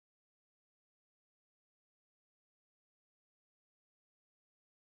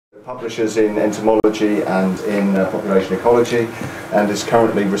Publishers in entomology and in population ecology, and is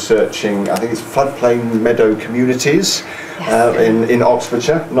currently researching, I think it's floodplain meadow communities in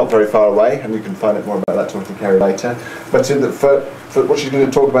Oxfordshire, not very far away, and you can find out more about that talking to Kerry later. But for what she's going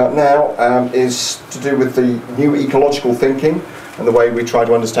to talk about now is to do with the new ecological thinking and the way we try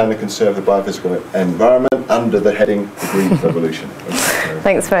to understand and conserve the biophysical environment under the heading The Green Revolution.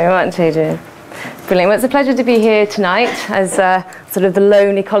 Thanks very much, Adrian. Brilliant. Well, it's a pleasure to be here tonight as sort of the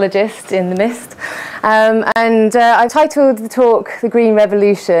lone ecologist in the mist. I've titled the talk The Green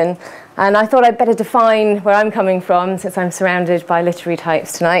Revolution, and I thought I'd better define where I'm coming from since I'm surrounded by literary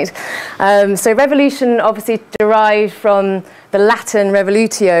types tonight. So revolution obviously derived from the Latin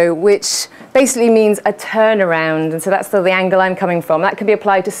revolutio, which basically means a turnaround, and so that's the angle I'm coming from. That can be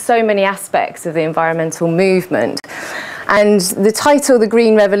applied to so many aspects of the environmental movement. And the title, The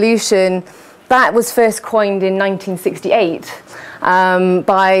Green Revolution, that was first coined in 1968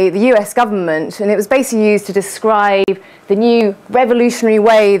 by the US government, and it was basically used to describe the new revolutionary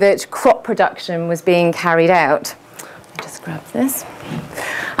way that crop production was being carried out. Let me just grab this.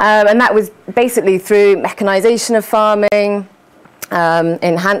 And that was basically through mechanization of farming,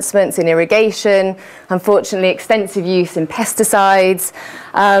 enhancements in irrigation, unfortunately extensive use in pesticides,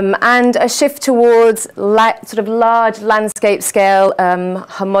 and a shift towards sort of large landscape scale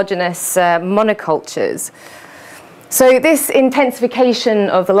homogeneous monocultures. So this intensification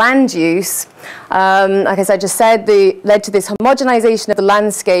of the land use, like as I just said, led to this homogenization of the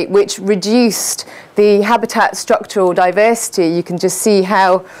landscape, which reduced the habitat structural diversity. You can just see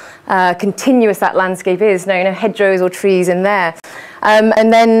how continuous that landscape is, no hedgerows or trees in there.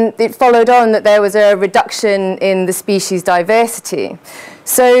 And then it followed on that there was a reduction in the species diversity.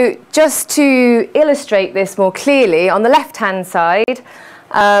 So just to illustrate this more clearly, on the left-hand side,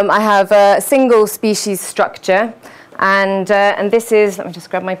 I have a single species structure, and this is, let me just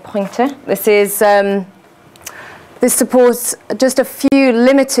grab my pointer, this supports just a few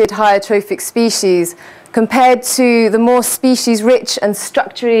limited hyertrophic species compared to the more species-rich and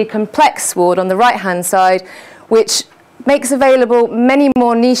structurally complex sward on the right-hand side, which makes available many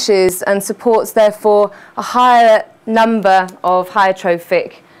more niches and supports, therefore, a higher number of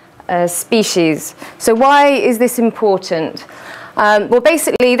hyertrophic species. So why is this important? Well,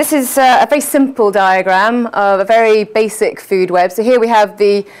 basically, this is a very simple diagram of a very basic food web. So here we have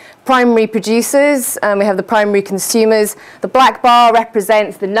the primary producers, and we have the primary consumers. The black bar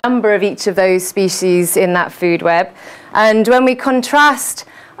represents the number of each of those species in that food web. And when we contrast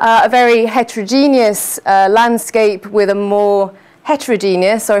a very heterogeneous landscape with a more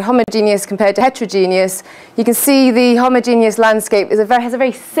heterogeneous, or homogeneous compared to heterogeneous, you can see the homogeneous landscape has a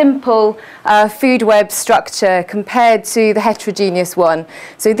very simple food web structure compared to the heterogeneous one.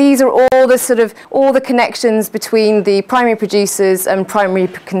 So these are all the connections between the primary producers and primary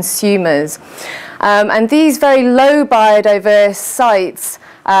consumers. And these very low biodiverse sites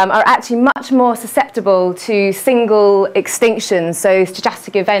are actually much more susceptible to single extinctions, so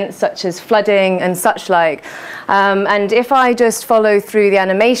stochastic events such as flooding and such like. And if I just follow through the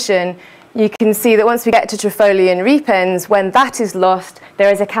animation, you can see that once we get to Trifolian repens, when that is lost,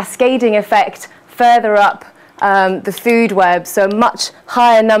 there is a cascading effect further up the food web, so a much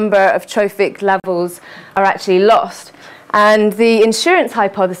higher number of trophic levels are actually lost. And the insurance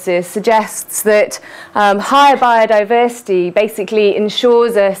hypothesis suggests that higher biodiversity basically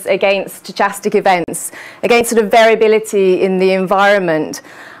insures us against stochastic events, against sort of variability in the environment.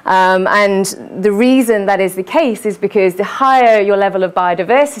 And the reason that is the case is because the higher your level of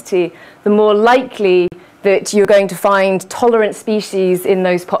biodiversity, the more likely that you're going to find tolerant species in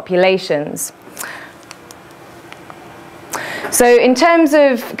those populations. So in terms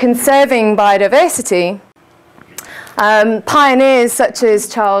of conserving biodiversity, pioneers such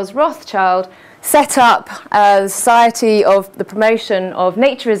as Charles Rothschild set up a Society of the Promotion of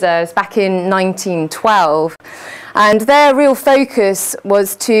Nature Reserves back in 1912. And their real focus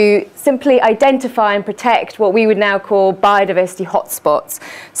was to simply identify and protect what we would now call biodiversity hotspots.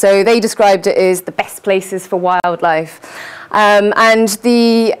 So they described it as the best places for wildlife. And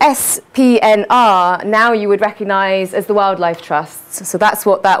the SPNR, now you would recognise as the Wildlife Trusts. So that's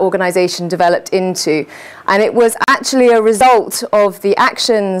what that organisation developed into. And it was actually a result of the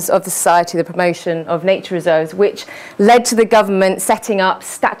actions of the Society of the Promotion of Nature Reserves, which led to the government setting up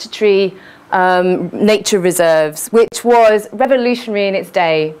statutory nature reserves, which was revolutionary in its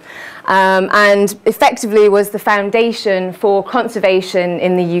day, and effectively was the foundation for conservation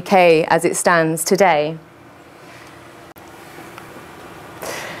in the UK as it stands today.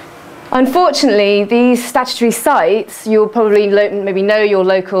 Unfortunately, these statutory sites, you'll probably maybe know your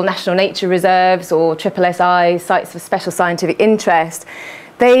local national nature reserves or SSSI, sites of special scientific interest.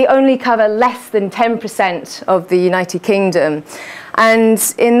 they only cover less than 10% of the United Kingdom.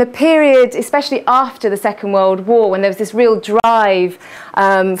 And in the period, especially after the Second World War, when there was this real drive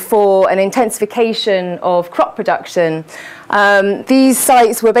for an intensification of crop production, these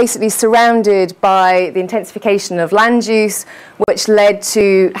sites were basically surrounded by the intensification of land use, which led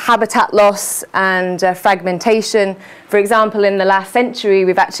to habitat loss and fragmentation. For example, in the last century,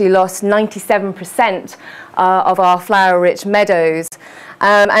 we've actually lost 97% of our flower-rich meadows.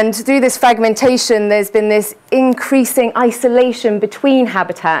 And through this fragmentation, there's been this increasing isolation between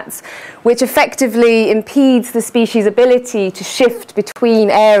habitats, which effectively impedes the species' ability to shift between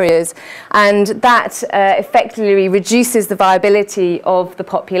areas, and that effectively reduces the viability of the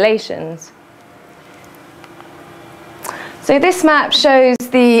populations. So this map shows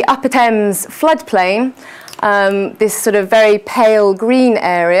the Upper Thames floodplain, this sort of very pale green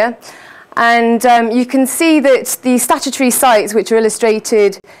area. And you can see that the statutory sites, which are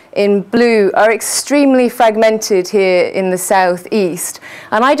illustrated in blue, are extremely fragmented here in the southeast.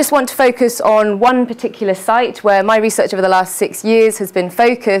 And I just want to focus on one particular site where my research over the last 6 years has been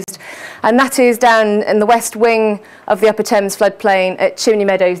focused, and that is down in the west wing of the Upper Thames floodplain at Chimney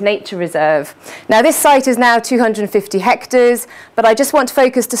Meadows Nature Reserve. Now, this site is now 250 hectares, but I just want to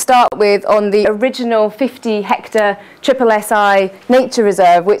focus to start with on the original 50-hectare SSSI Nature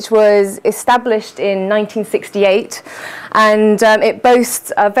Reserve, which was established in 1968, and it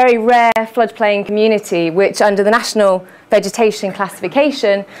boasts a very rare floodplain community, which under the National Vegetation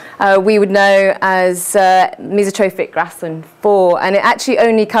Classification we would know as mesotrophic grassland 4, and it actually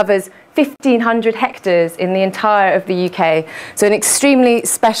only covers 1,500 hectares in the entire of the UK, so an extremely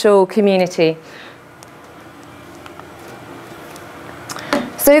special community.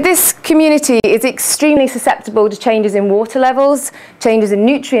 So this community is extremely susceptible to changes in water levels, changes in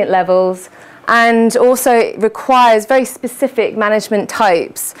nutrient levels, and also it requires very specific management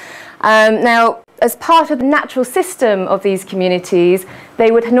types. Now, as part of the natural system of these communities, they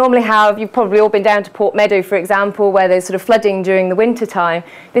would normally have, you've probably all been down to Port Meadow, for example, where there's sort of flooding during the winter time.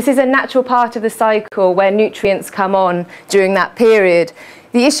 This is a natural part of the cycle where nutrients come on during that period.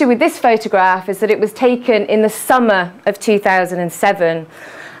 The issue with this photograph is that it was taken in the summer of 2007.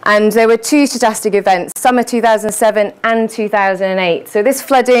 And there were two stochastic events, summer 2007 and 2008. So this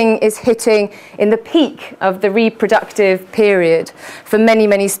flooding is hitting in the peak of the reproductive period for many,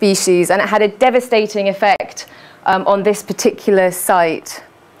 many species. And it had a devastating effect on this particular site.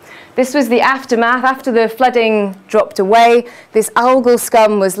 This was the aftermath. After the flooding dropped away, this algal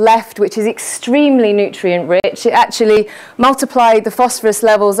scum was left, which is extremely nutrient rich. It actually multiplied the phosphorus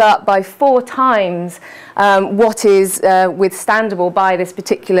levels up by 4 times what is withstandable by this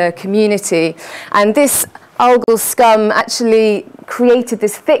particular community. And this algal scum actually created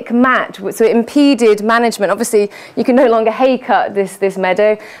this thick mat, so it impeded management. Obviously, you can no longer hay cut this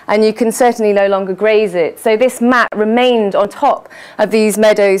meadow, and you can certainly no longer graze it. So this mat remained on top of these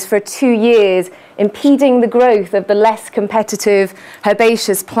meadows for 2 years, impeding the growth of the less competitive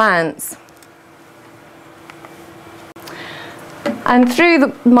herbaceous plants. And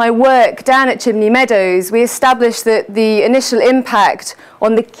through my work down at Chimney Meadows, we established that the initial impact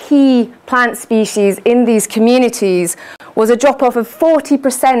on the key plant species in these communities was a drop-off of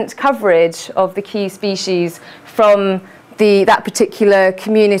 40% coverage of the key species from that particular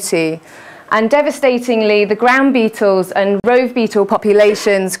community. And devastatingly, the ground beetles and rove beetle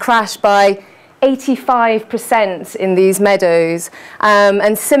populations crashed by 85% in these meadows,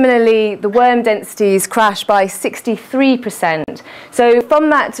 and similarly the worm densities crashed by 63%. So from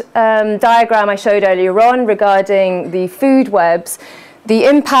that diagram I showed earlier on regarding the food webs, the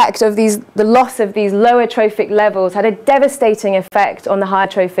impact of the loss of these lower trophic levels had a devastating effect on the higher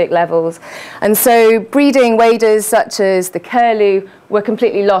trophic levels, and so breeding waders such as the curlew were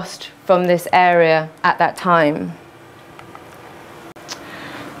completely lost from this area at that time.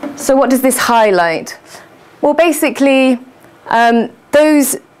 So what does this highlight? Well, basically,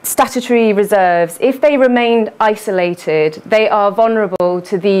 those statutory reserves, if they remained isolated, they are vulnerable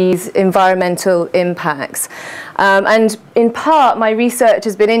to these environmental impacts. And in part, my research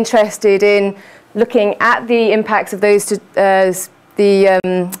has been interested in looking at the impacts of those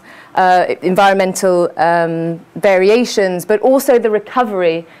environmental variations, but also the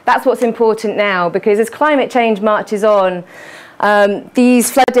recovery. That's what's important now, because as climate change marches on, these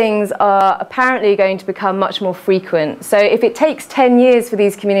floodings are apparently going to become much more frequent. So if it takes 10 years for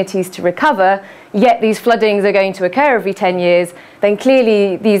these communities to recover, yet these floodings are going to occur every 10 years, then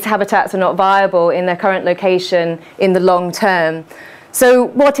clearly these habitats are not viable in their current location in the long term. So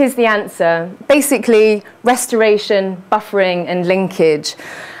what is the answer? Basically, restoration, buffering, and linkage.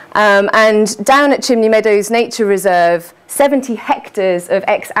 And down at Chimney Meadows Nature Reserve, 70 hectares of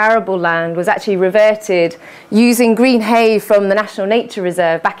ex-arable land was actually reverted using green hay from the National Nature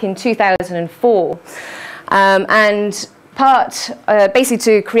Reserve back in 2004. And basically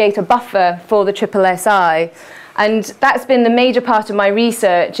to create a buffer for the SSSI. And that's been the major part of my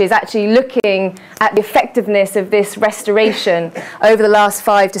research, is actually looking at the effectiveness of this restoration over the last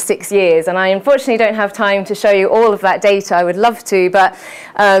 5 to 6 years. And I unfortunately don't have time to show you all of that data. I would love to, but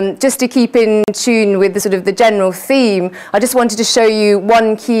just to keep in tune with the sort of the general theme, I just wanted to show you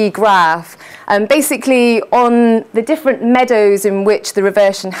one key graph. Basically, on the different meadows in which the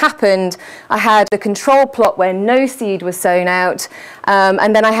reversion happened, I had a control plot where no seed was sown out,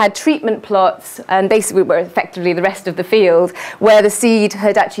 and then I had treatment plots, and basically were effectively the rest of the field, where the seed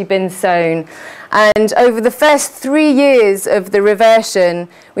had actually been sown. And over the first 3 years of the reversion,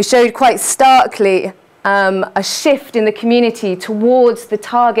 we showed quite starkly a shift in the community towards the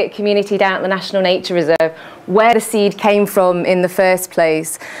target community down at the National Nature Reserve, where the seed came from in the first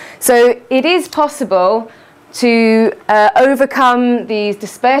place. So it is possible to overcome these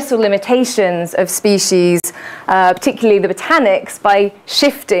dispersal limitations of species, particularly the botanics, by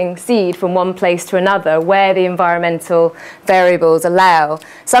shifting seed from one place to another where the environmental variables allow.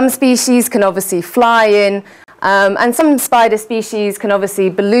 Some species can obviously fly in, and some spider species can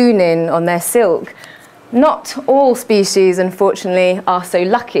obviously balloon in on their silk. Not all species, unfortunately, are so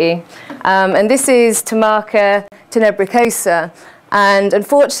lucky. And this is Tomaca tenebricosa. And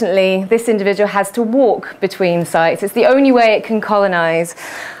unfortunately, this individual has to walk between sites. It's the only way it can colonize.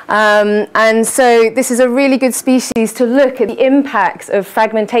 And so this is a really good species to look at the impacts of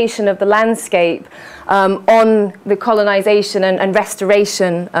fragmentation of the landscape on the colonization and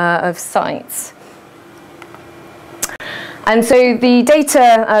restoration of sites. And so the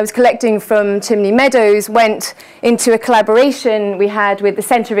data I was collecting from Chimney Meadows went into a collaboration we had with the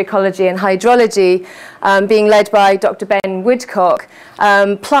Centre of Ecology and Hydrology, being led by Dr. Ben Woodcock,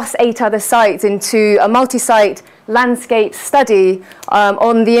 plus 8 other sites, into a multi-site landscape study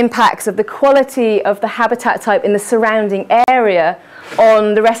on the impacts of the quality of the habitat type in the surrounding area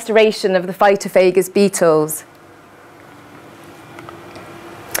on the restoration of the phytophagous beetles.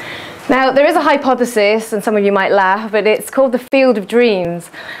 Now, there is a hypothesis, and some of you might laugh, but it's called the field of dreams.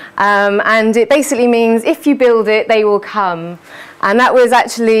 And it basically means if you build it, they will come. And that was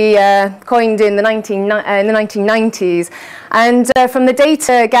actually coined in the 1990s. And from the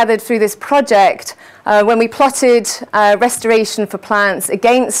data gathered through this project, when we plotted restoration for plants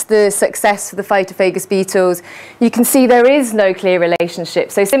against the success of the phytophagous beetles, you can see there is no clear relationship.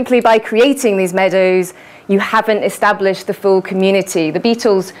 So simply by creating these meadows, you haven't established the full community. The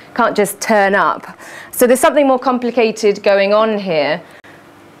beetles can't just turn up. So there's something more complicated going on here.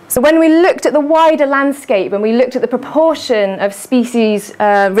 So when we looked at the wider landscape, and we looked at the proportion of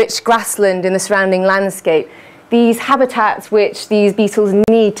species-rich grassland in the surrounding landscape, these habitats which these beetles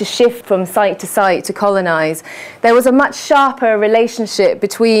need to shift from site to site to colonize, there was a much sharper relationship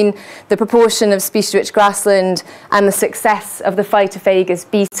between the proportion of species-rich grassland and the success of the phytophagous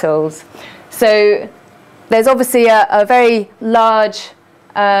beetles. So there's obviously a very large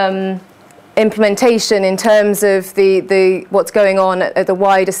implementation in terms of what's going on at the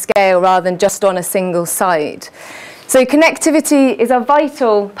wider scale rather than just on a single site. So connectivity is a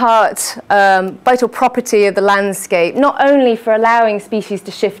vital part, vital property of the landscape, not only for allowing species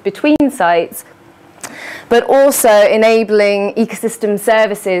to shift between sites, but also enabling ecosystem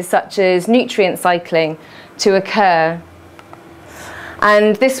services such as nutrient cycling to occur.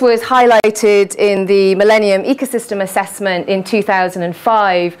 And this was highlighted in the Millennium Ecosystem Assessment in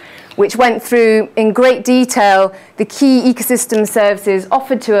 2005, which went through in great detail the key ecosystem services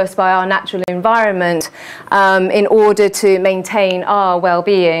offered to us by our natural environment in order to maintain our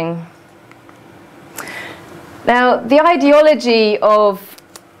well-being. Now, the ideology of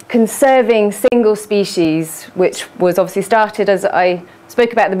conserving single species, which was obviously started, as I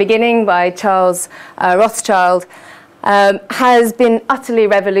spoke about at the beginning, by Charles Rothschild, has been utterly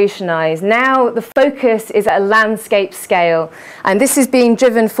revolutionized. Now the focus is at a landscape scale, and this is being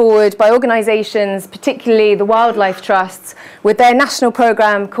driven forward by organizations, particularly the wildlife trusts, with their national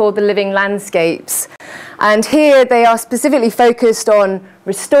program called the Living Landscapes. And here they are specifically focused on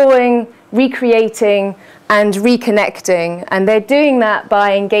restoring, recreating, and reconnecting. And they're doing that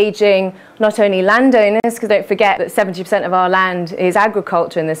by engaging not only landowners, because don't forget that 70% of our land is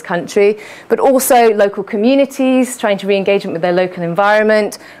agriculture in this country, but also local communities, trying to re-engage with their local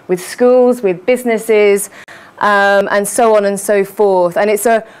environment, with schools, with businesses, and so on and so forth. And it's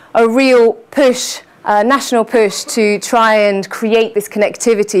a real push national push to try and create this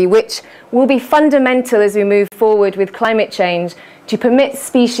connectivity, which will be fundamental as we move forward with climate change, to permit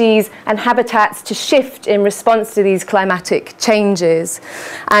species and habitats to shift in response to these climatic changes,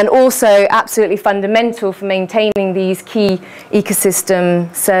 and also absolutely fundamental for maintaining these key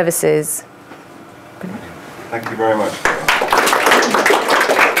ecosystem services. Thank you very much.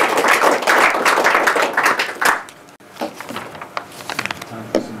 Time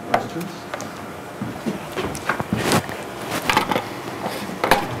for some questions.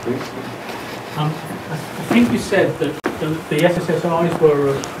 I think you said that the SSSIs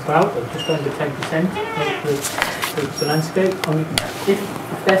were about just under 10% of the landscape. I mean, if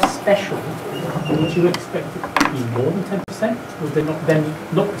they're special, would you expect it to be more than 10%? Would they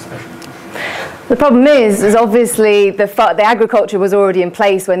not be special? The problem is obviously the agriculture was already in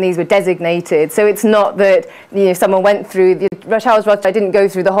place when these were designated. So it's not that someone went through, Charles Rothschild didn't go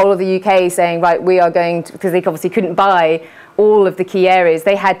through the whole of the UK saying, right, we are going to, because they obviously couldn't buy all of the key areas.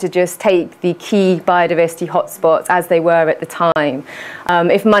 They had to just take the key biodiversity hotspots as they were at the time.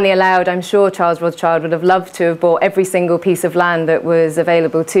 If money allowed, I'm sure Charles Rothschild would have loved to have bought every single piece of land that was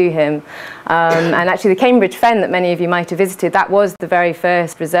available to him. And actually the Cambridge Fen that many of you might have visited, that was the very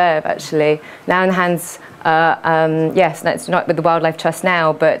first reserve actually. Now in the hands, yes, it's not with the Wildlife Trust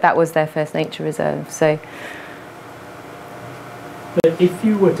now, but that was their first nature reserve. So. But if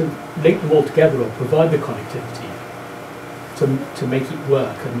you were to link them all together or provide the connectivity to make it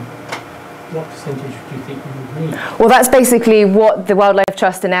work, and what percentage do you think you would need? Well, that's basically what the Wildlife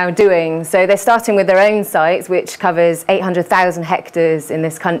Trust are now doing. So they're starting with their own sites, which covers 800,000 hectares in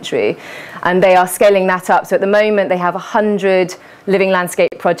this country, and they are scaling that up. So at the moment they have 100 living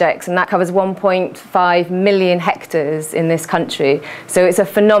landscape projects, and that covers 1.5 million hectares in this country. So it's a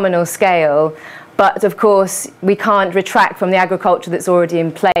phenomenal scale. But of course, we can't retract from the agriculture that's already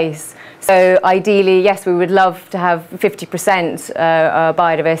in place. So ideally, yes, we would love to have 50%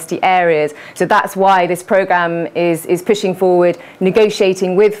 biodiversity areas. So that's why this programme is pushing forward,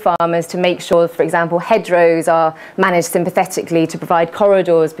 negotiating with farmers to make sure, for example, hedgerows are managed sympathetically to provide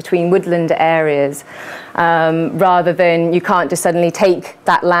corridors between woodland areas, rather than you can't just suddenly take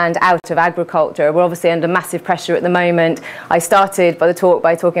that land out of agriculture. We're obviously under massive pressure at the moment. I started the talk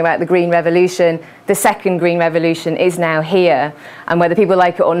by talking about the Green Revolution. The second Green Revolution is now here, and whether people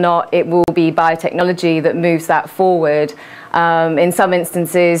like it or not, it will be biotechnology that moves that forward. In some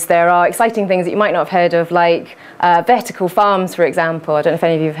instances, there are exciting things that you might not have heard of, like vertical farms, for example. I don't know if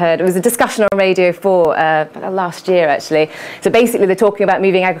any of you have heard. It was a discussion on Radio 4 last year, actually. So basically, they're talking about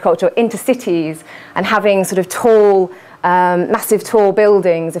moving agriculture into cities and having sort of tall, massive tall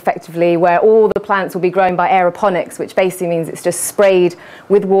buildings, effectively, where all the plants will be grown by aeroponics, which basically means it's just sprayed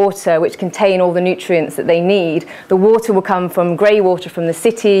with water, which contain all the nutrients that they need. The water will come from grey water from the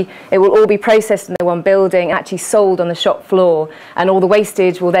city. It will all be processed in the one building, actually sold on the shop floor, and all the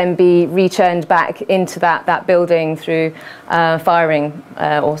wastage will then be returned back into that building through firing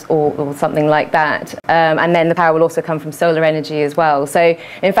or something like that. And then the power will also come from solar energy as well. So,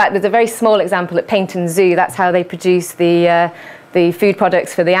 in fact, there's a very small example at Paynton Zoo. That's how they produce the food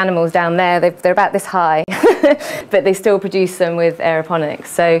products for the animals down there. They're about this high, but they still produce them with aeroponics.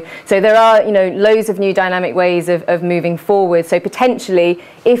 So there are loads of new dynamic ways of moving forward. So potentially,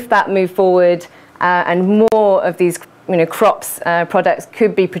 if that moved forward and more of these crops, products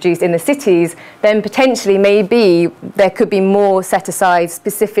could be produced in the cities, then potentially maybe there could be more set aside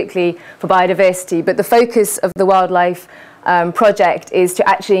specifically for biodiversity. But the focus of the wildlife project is to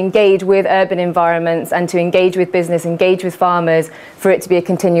actually engage with urban environments and to engage with business, engage with farmers for it to be a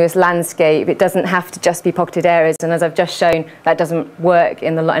continuous landscape. It doesn't have to just be pocketed areas, and as I've just shown, that doesn't work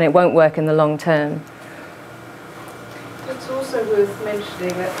and it won't work in the long term. It's also worth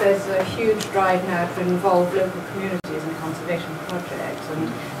mentioning that there's a huge drive now to involve local communities in conservation projects,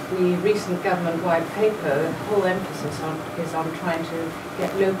 and the recent government-wide paper, the whole emphasis is on trying to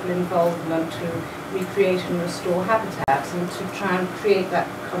get local involvement to recreate and restore habitats and to try and create that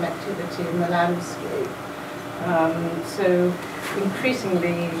connectivity in the landscape. So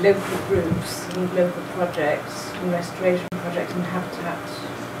increasingly local groups and local projects and restoration projects and habitat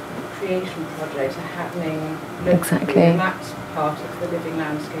creation projects are happening locally. Exactly. And that's part of the Living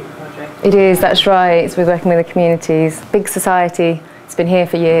Landscape project. It is, that's right. It's with working with the communities. Big society. It's been here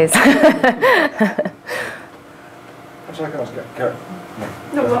for years. Actually, I can ask Kerry.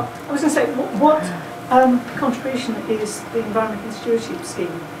 No, well, I was going to say, what contribution is the Environmental Stewardship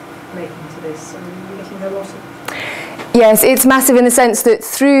Scheme making to this? I mean, you're getting a lot of... Yes, it's massive in the sense that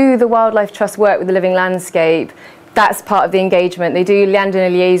through the Wildlife Trust work with the Living Landscape, that's part of the engagement. They do landowner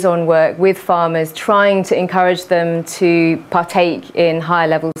liaison work with farmers, trying to encourage them to partake in higher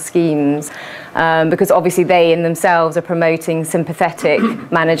level schemes. because obviously they in themselves are promoting sympathetic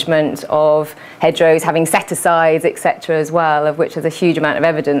management of hedgerows, having set-asides, etc. as well, of which there's a huge amount of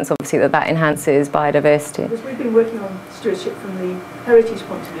evidence, obviously, that that enhances biodiversity. Because we've been working on stewardship from the heritage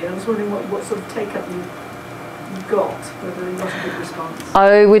point of view. I was wondering what sort of take-up you got, whether you got a good response.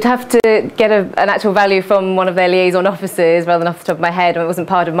 I would have to get an actual value from one of their liaison officers rather than off the top of my head. It wasn't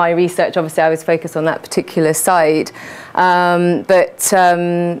part of my research. Obviously, I was focused on that particular site. But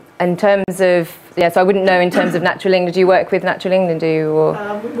in terms of, yeah, so I wouldn't know in terms of Natural England. Do you work with Natural England, do you? Or?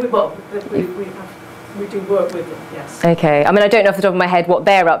 We do work with them, yes. Okay. I mean, I don't know off the top of my head what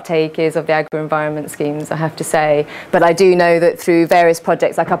their uptake is of the agro-environment schemes, I have to say. But I do know that through various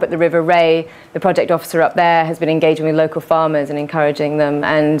projects, like up at the River Ray, the project officer up there has been engaging with local farmers and encouraging them.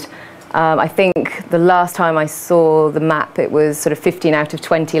 And I think the last time I saw the map, it was sort of 15 out of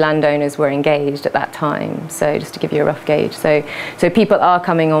 20 landowners were engaged at that time. So just to give you a rough gauge. So people are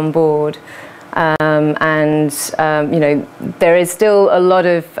coming on board. You know, there is still a lot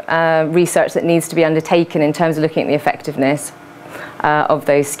of research that needs to be undertaken in terms of looking at the effectiveness of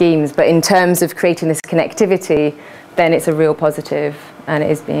those schemes. But in terms of creating this connectivity, then it's a real positive and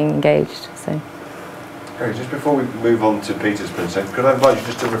it is being engaged. So. Kerry, just before we move on to Peter's presentation, could I invite you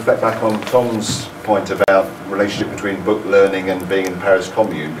just to reflect back on Tom's point about the relationship between book learning and being in the Paris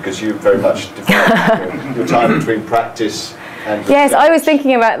Commune, because you very much divide your time between practice and yes, I was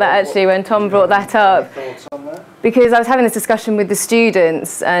thinking about that actually when Tom brought that up. Thoughts on that? Because I was having this discussion with the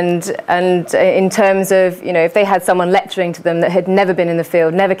students and in terms of, you know, if they had someone lecturing to them that had never been in the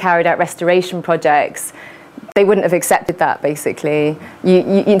field, never carried out restoration projects, they wouldn't have accepted that, basically.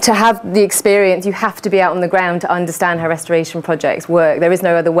 To have the experience, you have to be out on the ground to understand how restoration projects work. There is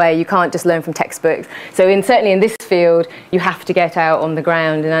no other way. You can't just learn from textbooks. So certainly in this field, you have to get out on the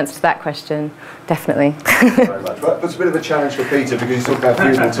ground in answer to that question, definitely. Thank you very much. Well, that's a bit of a challenge for Peter because he's talking about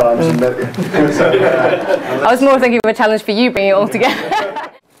feudal times. And I was more thinking of a challenge for you bringing it all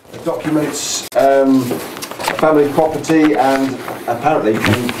together. Documents family property and apparently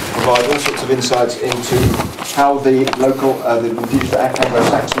can provide all sorts of insights into how the local, the indigenous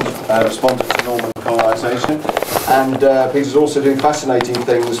Anglo-Saxons responded to Norman colonisation. And Peter's also doing fascinating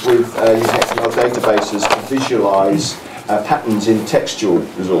things with using XML databases to visualise patterns in textual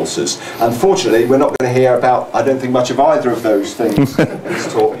resources. Unfortunately, we're not going to hear about, I don't think, much of either of those things in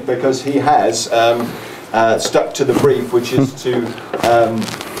this talk, because he has stuck to the brief, which is to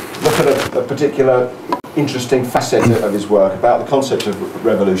look at a particular interesting facet of his work about the concept of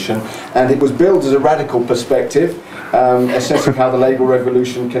revolution, and it was billed as a radical perspective, assessing how the labour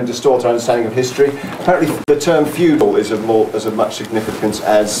revolution can distort our understanding of history. Apparently the term feudal is of much significance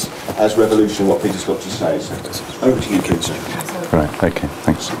as revolution, what Peter's got to say. So over to you, Peter. Right, okay,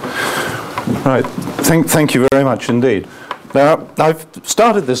 thanks. Right, thank you very much indeed. Now, I've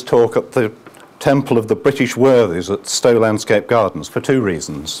started this talk at the Temple of the British Worthies at Stowe Landscape Gardens for two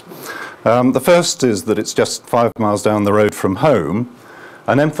reasons. The first is that it's just 5 miles down the road from home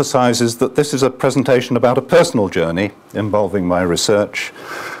and emphasises that this is a presentation about a personal journey involving my research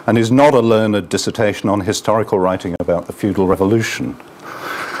and is not a learned dissertation on historical writing about the feudal revolution,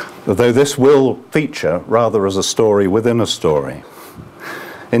 though this will feature rather as a story within a story.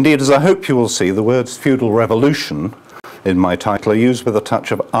 Indeed, as I hope you will see, the words feudal revolution in my title are used with a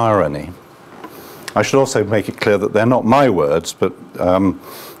touch of irony. I should also make it clear that they're not my words, but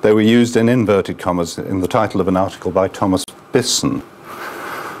they were used in inverted commas in the title of an article by Thomas Bisson.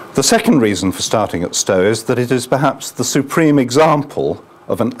 The second reason for starting at Stowe is that it is perhaps the supreme example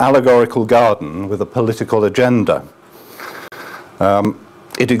of an allegorical garden with a political agenda.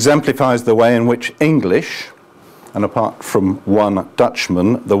 It exemplifies the way in which English, and apart from one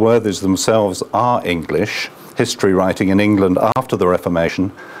Dutchman, the Worthies themselves are English, history writing in England after the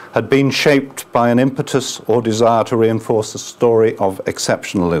Reformation, had been shaped by an impetus or desire to reinforce a story of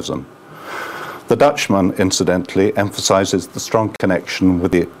exceptionalism. The Dutchman, incidentally, emphasises the strong connection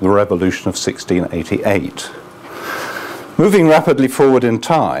with the revolution of 1688. Moving rapidly forward in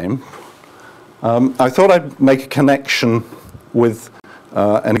time, I thought I'd make a connection with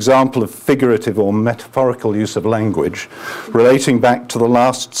an example of figurative or metaphorical use of language relating back to the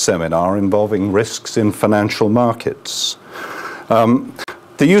last seminar involving risks in financial markets.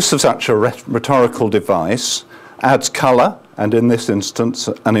 The use of such a rhetorical device adds colour, and in this instance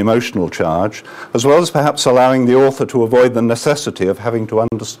an emotional charge, as well as perhaps allowing the author to avoid the necessity of having to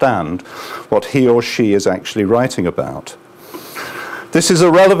understand what he or she is actually writing about. This is a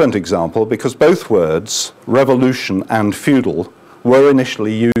relevant example because both words, revolution and feudal, were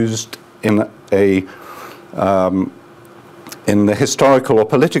initially used in the historical or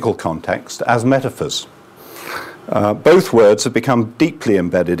political context as metaphors. Both words have become deeply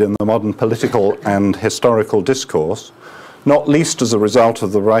embedded in the modern political and historical discourse, not least as a result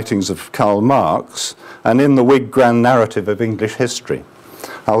of the writings of Karl Marx and in the Whig grand narrative of English history.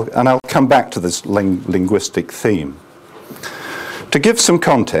 I'll come back to this linguistic theme. To give some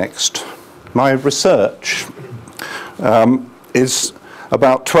context, my research is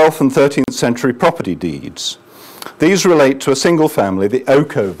about 12th and 13th century property deeds. These relate to a single family, the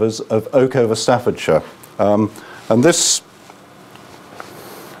Oakovers of Oakover, Staffordshire. And this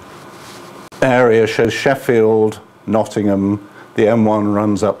area shows Sheffield, Nottingham, the M1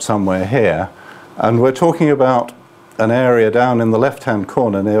 runs up somewhere here. And we're talking about an area down in the left-hand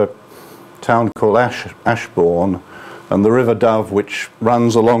corner near a town called Ashbourne, and the River Dove, which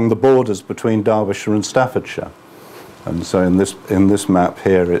runs along the borders between Derbyshire and Staffordshire. And so in this map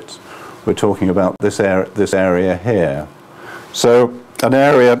here, we're talking about this area here. So an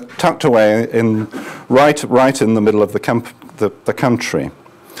area tucked away in right in the middle of the country.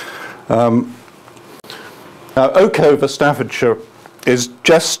 Now, Oakover, Staffordshire, is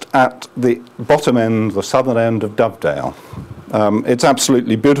just at the bottom end, the southern end of Dovedale. It's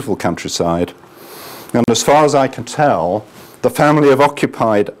absolutely beautiful countryside. And as far as I can tell, the family have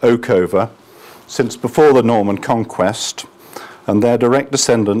occupied Oakover since before the Norman conquest, and their direct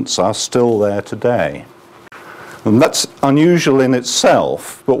descendants are still there today. And that's unusual in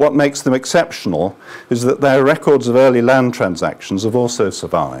itself, but what makes them exceptional is that their records of early land transactions have also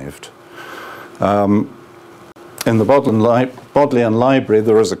survived. In the Bodleian Library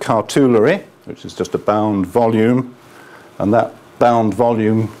there is a cartulary, which is just a bound volume, and that bound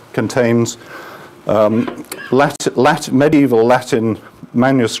volume contains medieval Latin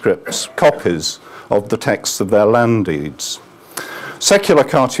manuscripts, copies of the texts of their land deeds. Secular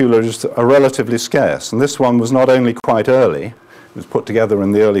cartularies are relatively scarce, and this one was not only quite early, it was put together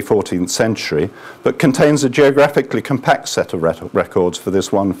in the early 14th century, but contains a geographically compact set of records for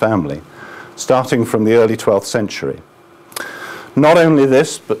this one family, starting from the early 12th century. Not only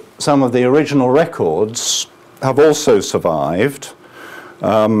this, but some of the original records have also survived,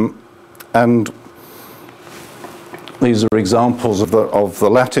 and these are examples of the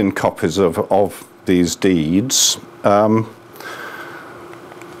Latin copies of these deeds.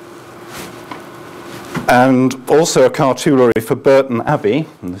 And also a cartulary for Burton Abbey,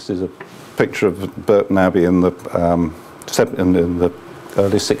 and this is a picture of Burton Abbey in the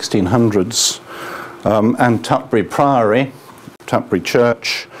early 1600s, and Tutbury Priory, Tutbury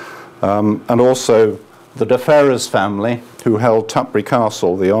Church, and also the De Ferrers family, who held Tutbury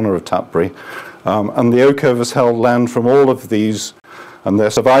Castle, the honour of Tutbury, and the Oakovers held land from all of these, and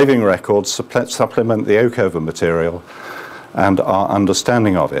their surviving records supplement the Oakover material and our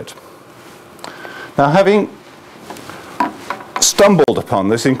understanding of it. Now, having stumbled upon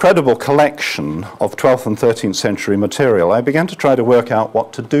this incredible collection of 12th and 13th century material, I began to try to work out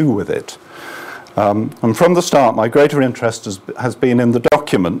what to do with it. And from the start, my greater interest has been in the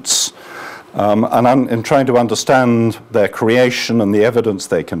documents and in trying to understand their creation and the evidence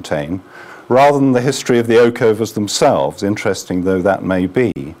they contain, rather than the history of the Oakovers themselves, interesting though that may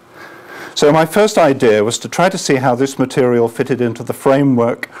be. So my first idea was to try to see how this material fitted into the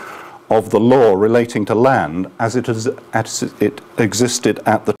framework of the law relating to land as it existed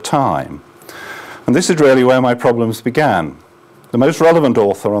at the time. And this is really where my problems began. The most relevant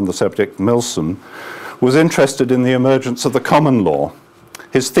author on the subject, Milson, was interested in the emergence of the common law.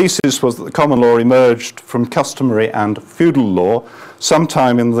 His thesis was that the common law emerged from customary and feudal law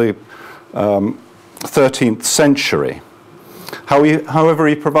sometime in the 13th century. However,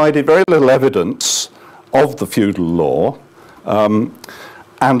 he provided very little evidence of the feudal law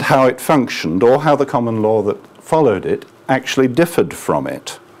and how it functioned, or how the common law that followed it actually differed from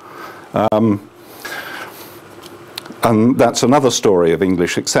it. And that's another story of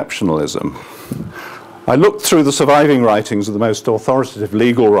English exceptionalism. I looked through the surviving writings of the most authoritative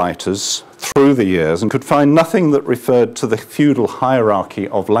legal writers through the years and could find nothing that referred to the feudal hierarchy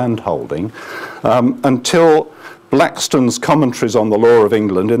of landholding until Blackstone's commentaries on the law of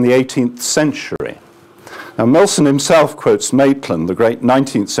England in the 18th century. Now, Milson himself quotes Maitland, the great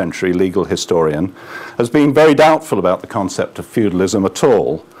 19th century legal historian, as being very doubtful about the concept of feudalism at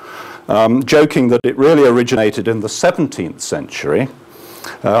all, joking that it really originated in the 17th century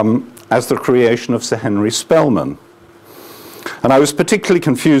as the creation of Sir Henry Spelman. And I was particularly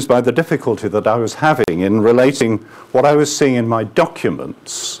confused by the difficulty that I was having in relating what I was seeing in my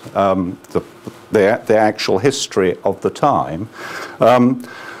documents, the actual history of the time,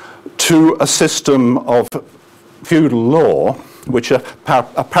 to a system of feudal law which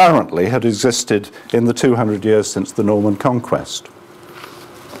apparently had existed in the 200 years since the Norman conquest.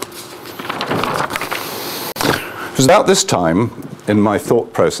 was about this time in my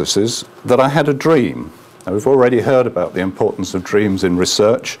thought processes that I had a dream. Now, we've already heard about the importance of dreams in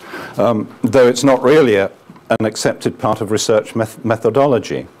research, though it's not really an accepted part of research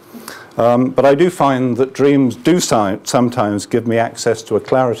methodology. But I do find that dreams do sometimes give me access to a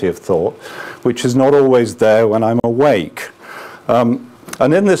clarity of thought, which is not always there when I'm awake. And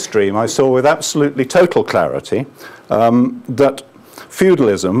in this dream, I saw with absolutely total clarity that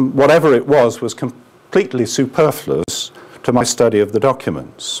feudalism, whatever it was completely superfluous to my study of the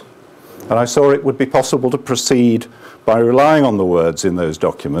documents. And I saw it would be possible to proceed by relying on the words in those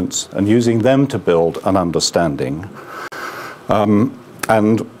documents and using them to build an understanding,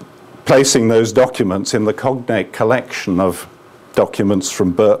 and placing those documents in the cognate collection of documents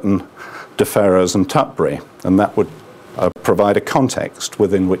from Burton, De Ferrers and Tutbury, and that would provide a context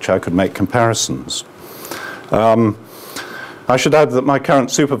within which I could make comparisons. I should add that my current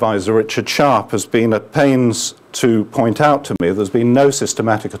supervisor, Richard Sharp, has been at pains to point out to me there's been no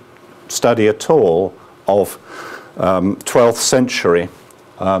systematic study at all of 12th century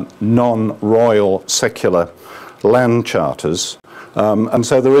non-royal secular land charters, and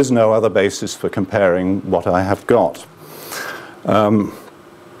so there is no other basis for comparing what I have got. And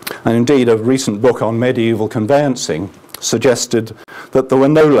indeed, a recent book on medieval conveyancing suggested that there were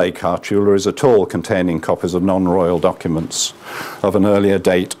no lay cartularies at all containing copies of non-royal documents of an earlier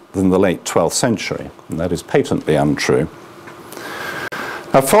date than the late 12th century, and that is patently untrue.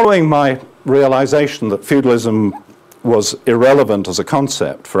 Now, following my realization that feudalism was irrelevant as a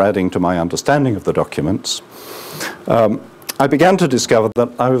concept for adding to my understanding of the documents, I began to discover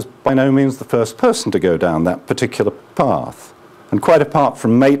that I was by no means the first person to go down that particular path. And quite apart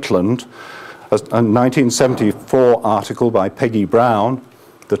from Maitland, a 1974 article by Peggy Brown,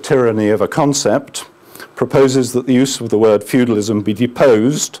 The Tyranny of a Concept, proposes that the use of the word feudalism be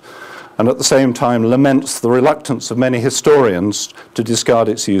deposed, and at the same time laments the reluctance of many historians to discard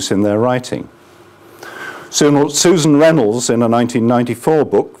its use in their writing. Susan Reynolds, in a 1994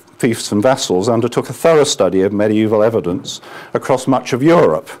 book, Fiefs and Vassals, undertook a thorough study of medieval evidence across much of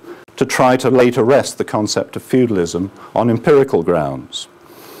Europe to try to lay to rest the concept of feudalism on empirical grounds.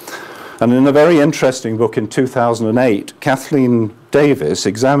 And in a very interesting book in 2008, Kathleen Davis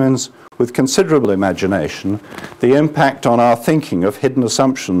examines with considerable imagination the impact on our thinking of hidden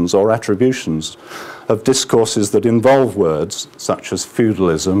assumptions or attributions of discourses that involve words such as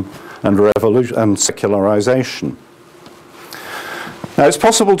feudalism and revolution and secularization. Now, it's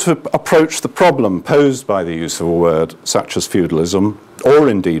possible to approach the problem posed by the use of a word such as feudalism, or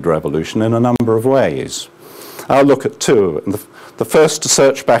indeed revolution, in a number of ways. I'll look at two. The first to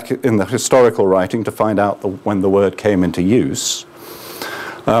search back in the historical writing to find out when the word came into use.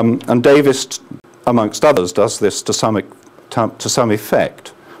 And Davis, amongst others, does this to some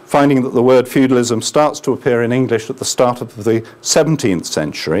effect, finding that the word feudalism starts to appear in English at the start of the 17th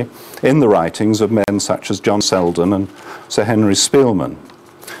century in the writings of men such as John Selden and Sir Henry Spielman.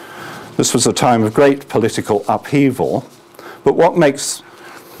 This was a time of great political upheaval, but what makes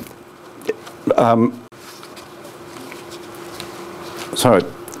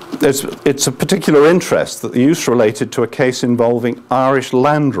it's of particular interest that the use related to a case involving Irish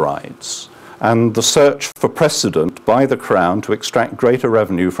land rights and the search for precedent by the Crown to extract greater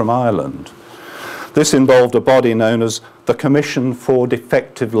revenue from Ireland. This involved a body known as the Commission for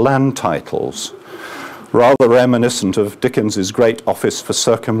Defective Land Titles, rather reminiscent of Dickens's great Office for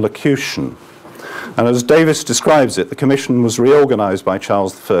Circumlocution. And as Davis describes it, the Commission was reorganised by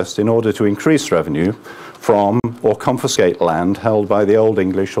Charles I in order to increase revenue from or confiscate land held by the Old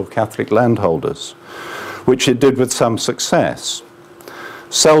English or Catholic landholders, which it did with some success.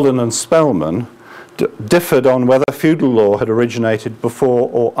 Selden and Spellman differed on whether feudal law had originated before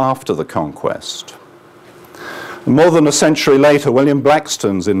or after the conquest. More than a century later, William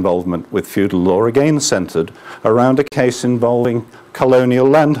Blackstone's involvement with feudal law again centred around a case involving colonial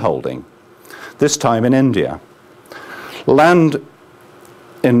landholding, this time in India. Land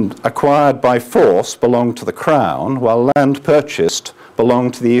acquired by force belonged to the Crown, while land purchased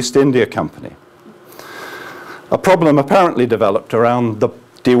belonged to the East India Company. A problem apparently developed around the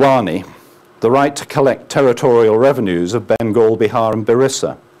Diwani, the right to collect territorial revenues of Bengal, Bihar and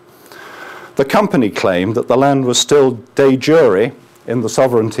Orissa. The company claimed that the land was still de jure in the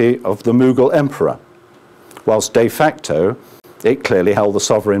sovereignty of the Mughal emperor, whilst de facto it clearly held the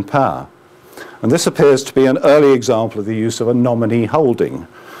sovereign power. And this appears to be an early example of the use of a nominee holding.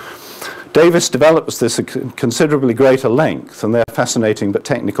 Davis develops this at considerably greater length, and they're fascinating but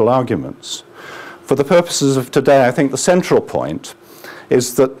technical arguments. For the purposes of today, I think the central point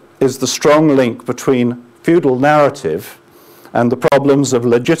is the strong link between feudal narrative and the problems of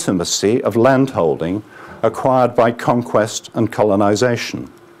legitimacy of landholding acquired by conquest and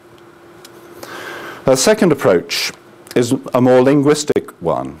colonization. A second approach is a more linguistic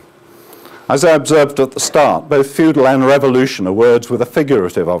one. As I observed at the start, both feudal and revolution are words with a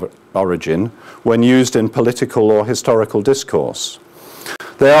figurative origin when used in political or historical discourse.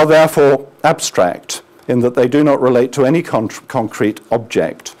 They are therefore abstract in that they do not relate to any concrete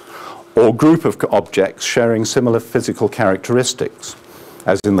object or group of objects sharing similar physical characteristics,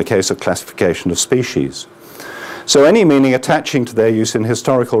 as in the case of classification of species. So any meaning attaching to their use in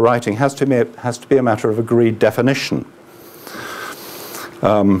historical writing has to be a matter of agreed definition.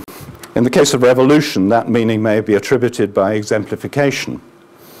 In the case of revolution, that meaning may be attributed by exemplification,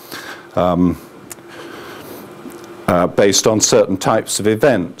 based on certain types of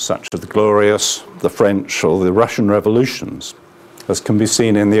events, such as the Glorious, the French, or the Russian revolutions, as can be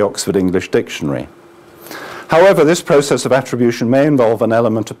seen in the Oxford English Dictionary. However, this process of attribution may involve an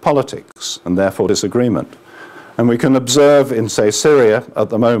element of politics, and therefore disagreement. And we can observe in, say, Syria at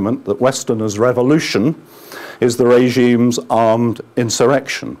the moment that Westerners' revolution is the regime's armed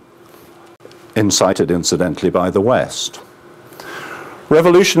insurrection, incited incidentally by the West.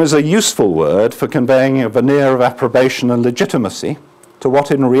 Revolution is a useful word for conveying a veneer of approbation and legitimacy to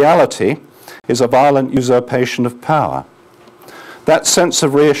what in reality is a violent usurpation of power. That sense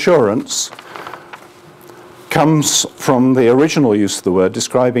of reassurance comes from the original use of the word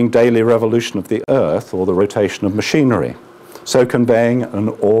describing daily revolution of the earth or the rotation of machinery, so conveying an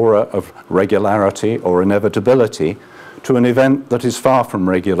aura of regularity or inevitability to an event that is far from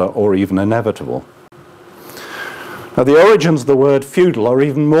regular or even inevitable. Now, the origins of the word feudal are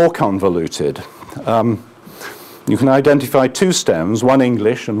even more convoluted. You can identify two stems, one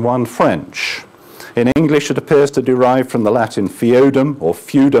English and one French. In English, it appears to derive from the Latin feudum or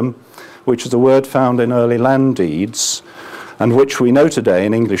feudum, which is a word found in early land deeds, and which we know today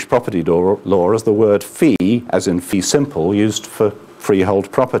in English property law as the word fee, as in fee simple, used for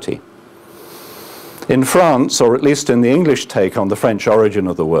freehold property. In France, or at least in the English take on the French origin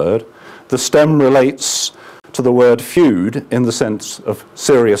of the word, the stem relates to the word feud in the sense of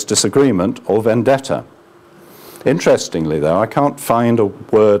serious disagreement or vendetta. Interestingly, though, I can't find a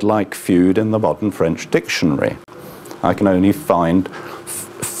word like feud in the modern French dictionary. I can only find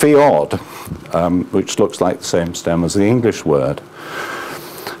feod, which looks like the same stem as the English word.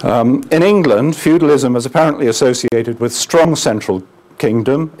 In England, feudalism is apparently associated with strong central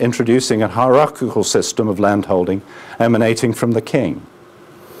kingdom, introducing a hierarchical system of landholding emanating from the king.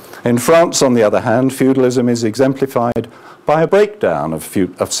 In France, on the other hand, feudalism is exemplified by a breakdown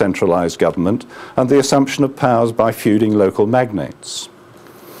of centralized government and the assumption of powers by feuding local magnates.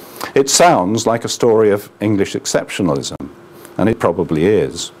 It sounds like a story of English exceptionalism, and it probably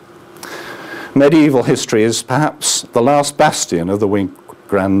is. Medieval history is perhaps the last bastion of the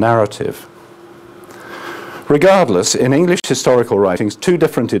grand narrative. Regardless, in English historical writings, two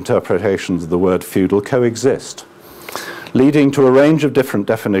different interpretations of the word feudal coexist, leading to a range of different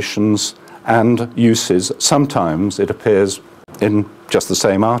definitions and uses. Sometimes it appears in just the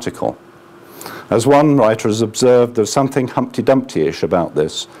same article. As one writer has observed, there's something Humpty Dumpty-ish about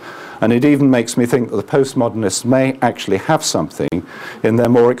this, and it even makes me think that the postmodernists may actually have something in their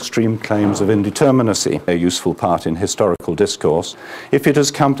more extreme claims of indeterminacy, a useful part in historical discourse, if it has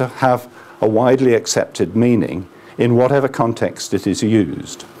come to have a widely accepted meaning in whatever context it is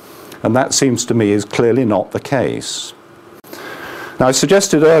used. And that seems to me is clearly not the case. Now, I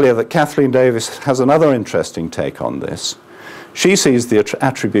suggested earlier that Kathleen Davis has another interesting take on this. She sees the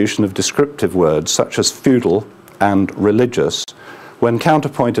attribution of descriptive words such as feudal and religious, when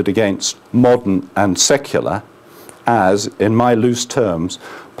counterpointed against modern and secular, as, in my loose terms,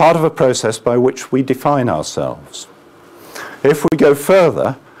 part of a process by which we define ourselves. If we go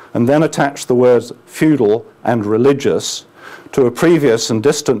further and then attach the words feudal and religious to a previous and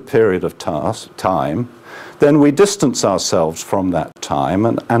distant period of time, then we distance ourselves from that time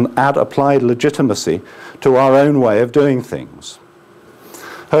and add applied legitimacy to our own way of doing things.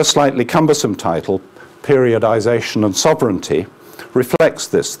 Her slightly cumbersome title, Periodization and Sovereignty, reflects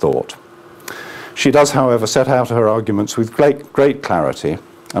this thought. She does, however, set out her arguments with great clarity,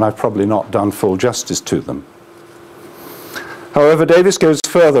 and I've probably not done full justice to them. However, Davis goes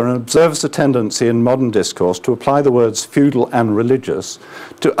further and observes a tendency in modern discourse to apply the words feudal and religious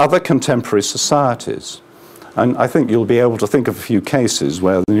to other contemporary societies. And I think you'll be able to think of a few cases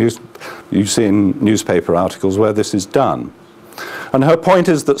where you see in newspaper articles where this is done. And her point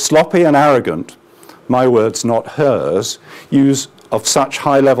is that sloppy and arrogant, my words not hers, use of such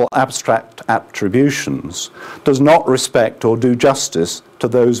high-level abstract attributions does not respect or do justice to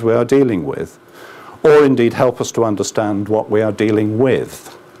those we are dealing with, or indeed help us to understand what we are dealing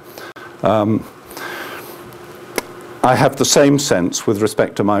with. I have the same sense with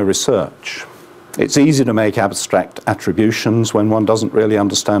respect to my research. It's easy to make abstract attributions when one doesn't really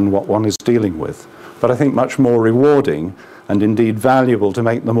understand what one is dealing with, but I think much more rewarding and indeed valuable to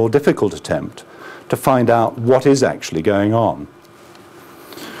make the more difficult attempt to find out what is actually going on.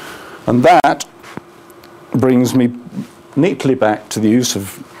 And that brings me neatly back to the use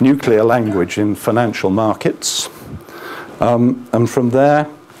of nuclear language in financial markets, and from there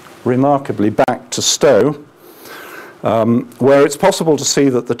remarkably back to Stowe, where it's possible to see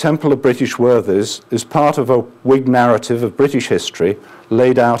that the Temple of British Worthies is part of a Whig narrative of British history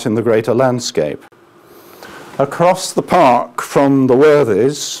laid out in the greater landscape. Across the park from the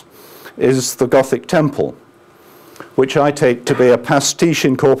Worthies is the Gothic Temple, which I take to be a pastiche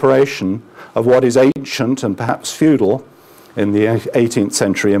incorporation of what is ancient and perhaps feudal in the 18th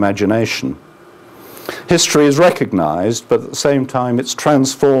century imagination. History is recognised, but at the same time it's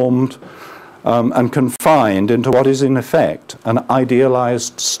transformed and confined into what is in effect an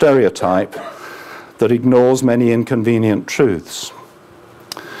idealised stereotype that ignores many inconvenient truths.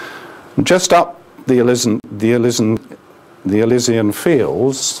 Just up the Elysian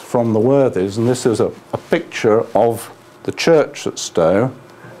fields from the Worthies, and this is a picture of the church at Stowe,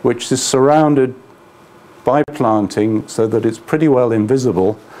 which is surrounded by planting so that it's pretty well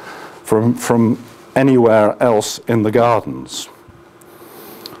invisible from anywhere else in the gardens.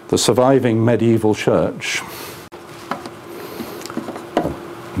 The surviving medieval church.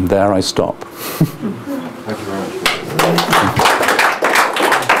 And there I stop. Thank you very much.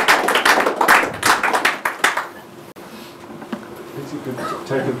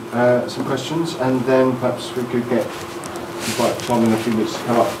 Take some questions, and then perhaps we could invite Tom in a few minutes to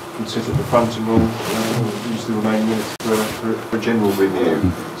come up and sit at the front, and we'll use the remaining minutes for a general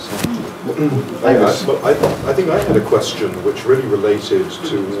review. Yes, but I think I had a question which really related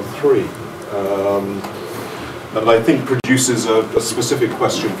to 3, and I think produces a specific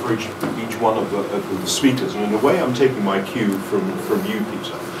question for each one of the speakers. And in a way, I'm taking my cue from you,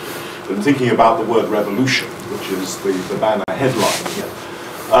 Peter, and thinking about the word revolution, which is the banner headline here,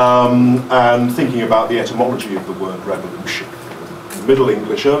 and thinking about the etymology of the word revolution. In Middle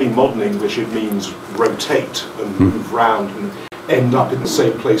English, early modern English, it means rotate and move round and end up in the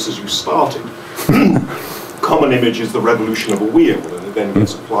same place as you started. Common image is the revolution of a wheel, and it then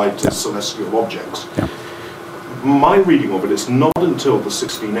gets applied to celestial objects. Yeah. My reading of it is not until the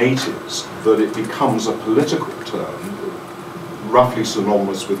 1680s that it becomes a political term, roughly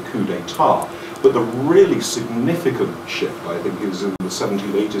synonymous with coup d'etat. But the really significant shift, I think, is in the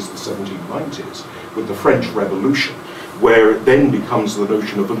 1780s, the 1790s, with the French Revolution, where it then becomes the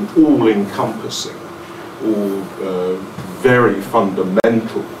notion of an all-encompassing, very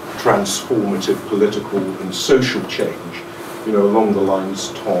fundamental, transformative political and social change, you know, along the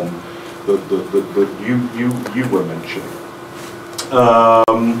lines, Tom, that you were mentioning.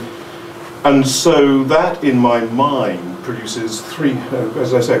 And so that, in my mind, produces 3,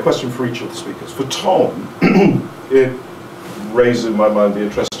 as I say, a question for each of the speakers. For Tom, it raises in my mind the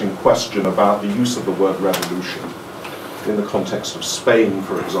interesting question about the use of the word revolution in the context of Spain,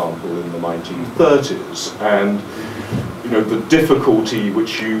 for example, in the 1930s, and you know, the difficulty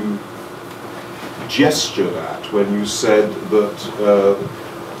which you gestured at when you said that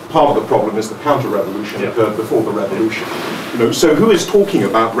part of the problem is the counter-revolution occurred before the revolution. You know, so who is talking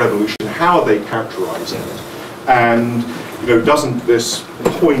about revolution? How are they characterizing it? And you know, doesn't this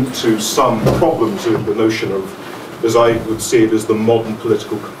point to some problems with the notion of, as I would see it, as the modern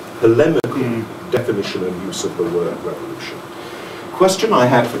political polemical definition and use of the word revolution? Question I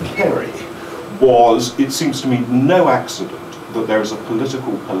had for Kerry was, it seems to me no accident that there is a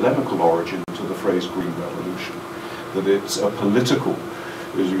political polemical origin to the phrase Green Revolution, that it's a political,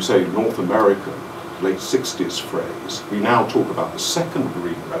 as you say, North American, late 60s phrase. We now talk about the second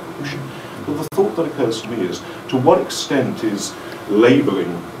Green Revolution. But the thought that occurs to me is, to what extent is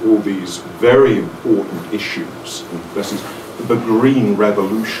labelling all these very important issues, and this is the Green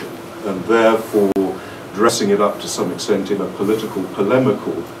Revolution, and therefore dressing it up to some extent in a political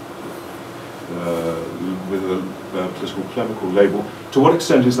polemical, with a political polemical label, to what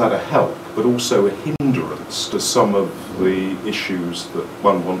extent is that a help, but also a hindrance to some of the issues that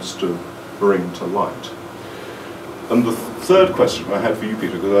one wants to bring to light? And the third question I had for you,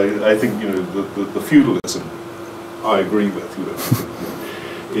 Peter, because I think, you know, the feudalism, I agree with, you know,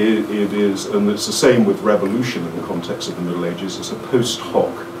 it is, and it's the same with revolution in the context of the Middle Ages, it's a post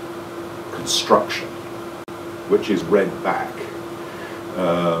hoc construction, which is read back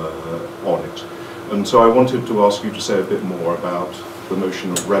on it. And so I wanted to ask you to say a bit more about the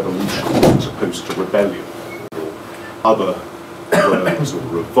notion of revolution as opposed to rebellion, or other words, or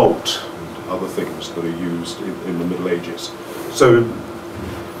revolt, and other things that are used in the Middle Ages. So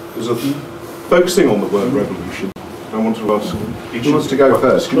there's a focusing on the word revolution. I want to ask each Who wants to go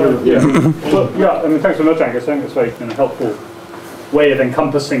first? Yeah. Well, yeah, I mean, thanks very much, Angus. I think it's a very helpful way of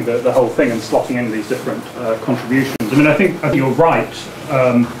encompassing the whole thing and slotting in these different contributions. I mean, I think you're right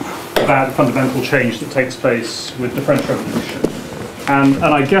about the fundamental change that takes place with the French Revolution. And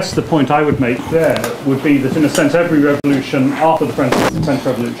I guess the point I would make there would be that, in a sense, every revolution after the French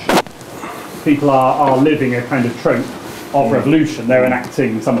Revolution, people are living a kind of trope of revolution. They're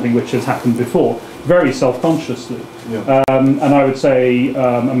enacting something which has happened before, very self-consciously. Yeah. And I would say,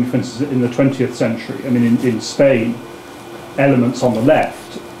 I mean, for instance, in the 20th century, I mean, in Spain, elements on the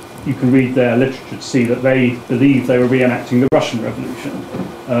left, you can read their literature to see that they believed they were reenacting the Russian Revolution.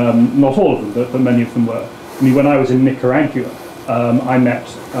 Not all of them, but many of them were. I mean, when I was in Nicaragua, I met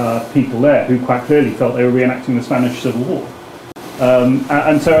people there who quite clearly felt they were reenacting the Spanish Civil War.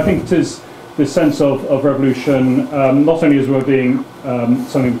 And so I think it is this sense of revolution, not only as we're being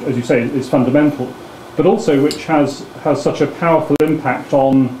something, as you say, is fundamental, but also which has such a powerful impact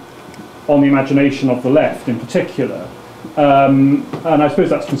on the imagination of the left in particular. And I suppose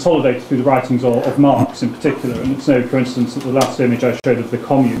that's consolidated through the writings of Marx in particular. And it's no coincidence that the last image I showed of the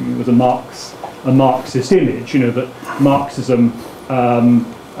Commune was a Marxist image, you know, that Marxism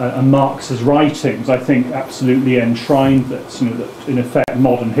and Marx's writings, I think, absolutely enshrined this, you know, that in effect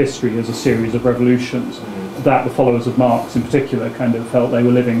modern history is a series of revolutions that the followers of Marx in particular kind of felt they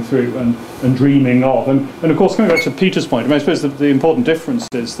were living through and dreaming of. And of course, coming back to Peter's point, I mean, I suppose the important difference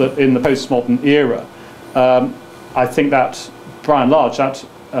is that in the postmodern era, I think that, by and large, that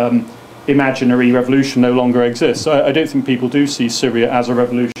imaginary revolution no longer exists. I don't think people do see Syria as a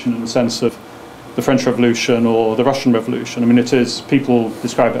revolution in the sense of the French Revolution or the Russian Revolution. I mean, it is, people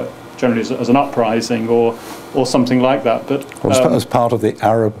describe it generally as an uprising or something like that. But as part of the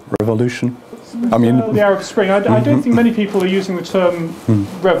Arab Revolution? I mean, the Arab Spring. I don't think many people are using the term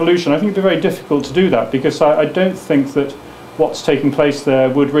revolution. I think it'd be very difficult to do that because I don't think that what's taking place there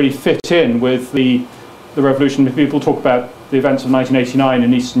would really fit in with the revolution. People talk about the events of 1989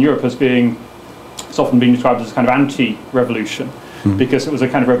 in Eastern Europe as being, it's often been described as a kind of anti-revolution because it was a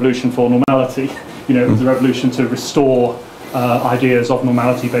kind of revolution for normality. You know, it was a revolution to restore ideas of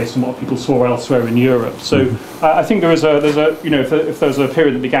normality based on what people saw elsewhere in Europe. So I think there's a you know, if there's a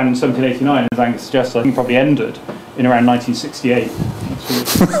period that began in 1789, as Angus suggests, I think probably ended in around 1968.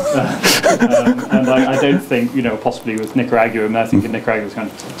 And I don't think, you know, possibly with Nicaragua, and I think in Nicaragua was kind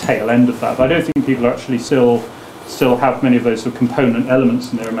of the tail end of that, but I don't think people are actually still have many of those sort of component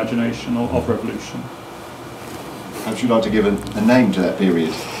elements in their imagination of revolution. Would you like to give a name to that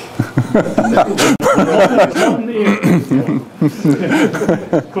period?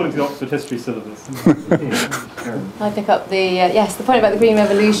 According to the Oxford History syllabus. I pick up the point about the Green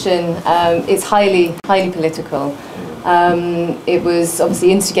Revolution. It's highly political. It was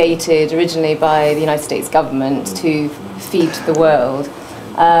obviously instigated originally by the United States government to feed the world.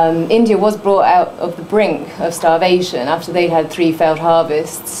 India was brought out of the brink of starvation after they'd had 3 failed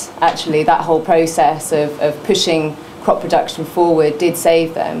harvests. Actually, that whole process of pushing crop production forward did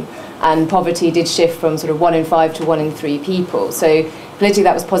save them, and poverty did shift from sort of 1 in 5 to 1 in 3 people. So politically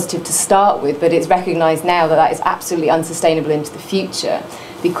that was positive to start with, but it's recognised now that that is absolutely unsustainable into the future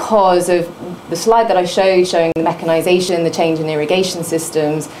because of the slide that I showed showing the mechanisation, the change in irrigation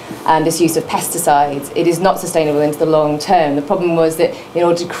systems and this use of pesticides. It is not sustainable into the long term. The problem was that in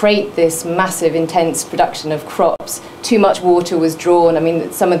order to create this massive intense production of crops, too much water was drawn. I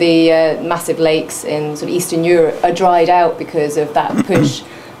mean, some of the massive lakes in sort of Eastern Europe are dried out because of that push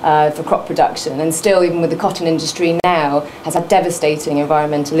for crop production, and still, even with the cotton industry now, has had devastating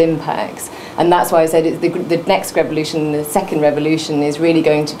environmental impacts. And that's why I said the next revolution, the second revolution, is really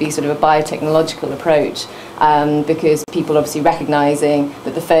going to be sort of a biotechnological approach, because people obviously recognising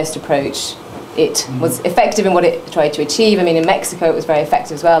that the first approach, it was effective in what it tried to achieve. I mean, in Mexico it was very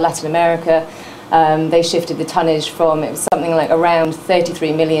effective as well, Latin America. They shifted the tonnage from, it was something like around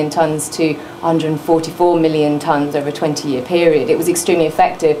 33 million tonnes to 144 million tonnes over a 20-year period. It was extremely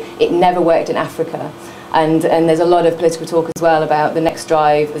effective. It never worked in Africa. And there's a lot of political talk as well about the next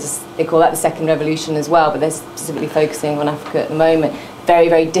drive. They call that the second revolution as well, but they're specifically focusing on Africa at the moment. Very,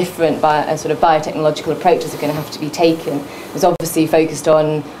 very different sort of biotechnological approaches are going to have to be taken. It was obviously focused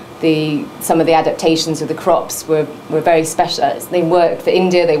on some of the adaptations of the crops were very specialised. They worked for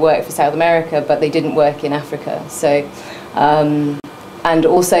India, they worked for South America, but they didn't work in Africa. So, and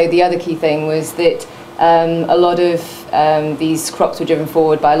also the other key thing was that a lot of these crops were driven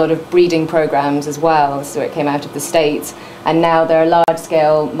forward by a lot of breeding programs as well. So it came out of the States, and now there are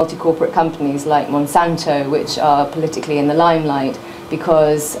large-scale multi-corporate companies like Monsanto, which are politically in the limelight,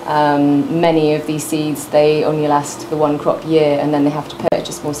 because many of these seeds, they only last the one crop year, and then they have to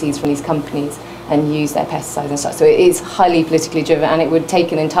purchase more seeds from these companies and use their pesticides and stuff. So it is highly politically driven, and it would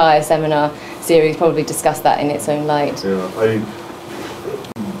take an entire seminar series, probably discuss that in its own light. Yeah,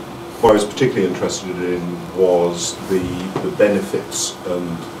 what I was particularly interested in was the benefits and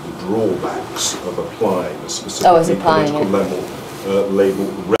the drawbacks of applying a specific political label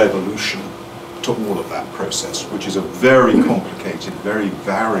revolution to all of that process, which is a very complicated, very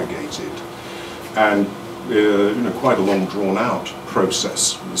variegated, and quite a long, drawn-out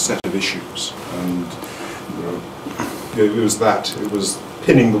process with a set of issues. And it was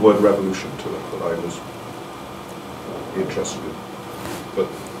pinning the word revolution to it that I was interested in. But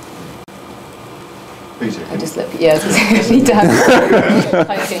Peter, I just look, yeah, need to have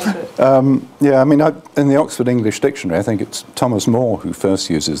yeah, I mean, in the Oxford English Dictionary, I think it's Thomas More who first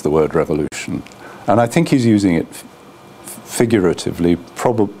uses the word revolution, and I think he's using it figuratively,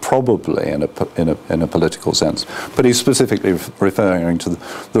 probably in a political sense, but he's specifically referring to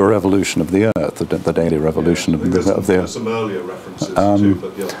the revolution of the earth, the daily revolution of the earth. There's some earlier references too,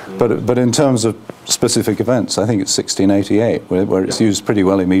 but yeah. But in terms of specific events, I think it's 1688 where it's used pretty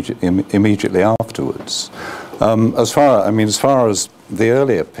well immediately afterwards. As far as the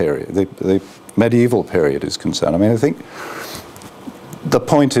earlier period, the medieval period is concerned, I mean, I think the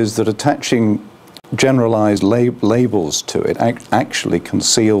point is that attaching generalized labels to it actually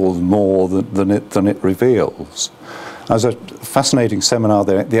conceals more than it reveals. I was at a fascinating seminar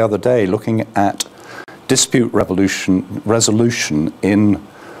the other day looking at dispute resolution in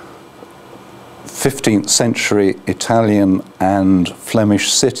 15th century Italian and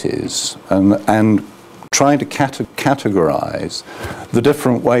Flemish cities, and trying to categorize the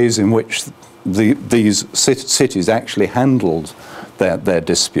different ways in which these cities actually handled their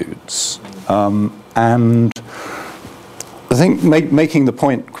disputes. And I think making the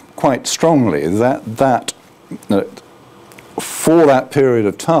point quite strongly that for that period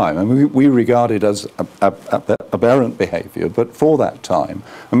of time, I mean, we regard it as aberrant behaviour, but for that time,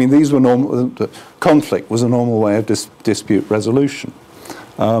 I mean, these were normal. Conflict was a normal way of dispute resolution,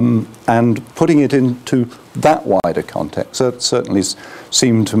 and putting it into that wider context certainly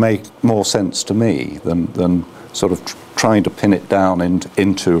seemed to make more sense to me than sort of trying to pin it down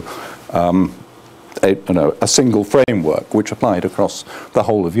into a single framework which applied across the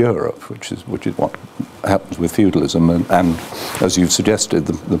whole of Europe, which is what happens with feudalism and as you've suggested,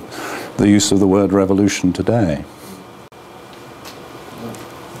 the use of the word revolution today.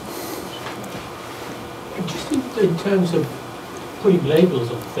 Just in terms of putting labels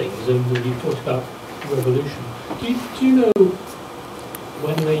on things, and you talked about revolution, do you know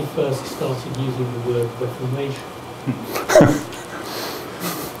when they first started using the word reformation?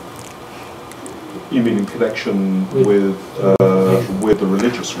 You mean in connection with the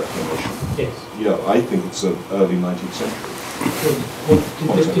religious Reformation? Yes. Yeah, I think it's early 19th century.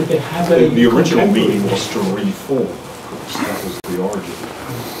 Did they have the original meaning was to reform, of course. That was the origin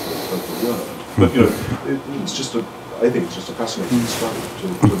of the word. But I think it's just a fascinating study to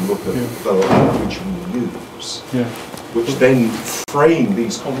look at the language we use, which then frame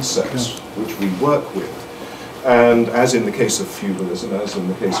these concepts which we work with. And as in the case of feudalism, as in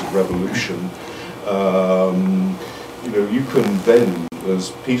the case of revolution, you can then,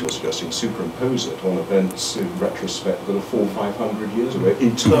 as Peter was suggesting, superimpose it on events in retrospect that are 400 or 500 years away,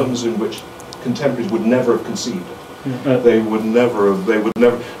 in terms in which contemporaries would never have conceived it. They would never,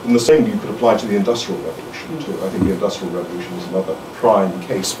 and the same you could apply to the Industrial Revolution too. I think the Industrial Revolution is another prime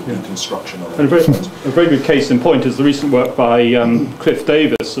case for deconstruction of it. A very good case in point is the recent work by Cliff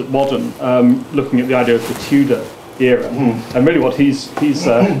Davis at Wadden, looking at the idea of the Tudor era. And really what he's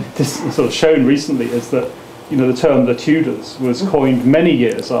sort of shown recently is that the term the Tudors was coined many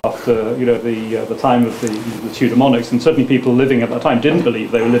years after the time of the Tudor monarchs, and certainly people living at that time didn't believe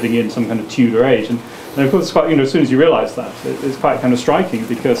they were living in some kind of Tudor age. And of course, it's quite, as soon as you realise that, it's quite kind of striking,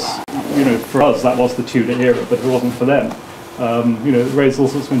 because for us that was the Tudor era, but it wasn't for them. It raised all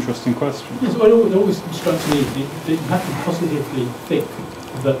sorts of interesting questions. Yes, well, it always strikes me that you have to positively think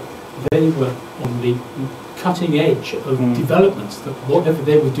that they were on the cutting edge of developments, that whatever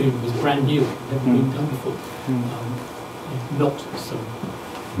they were doing was brand new, never been done before, not some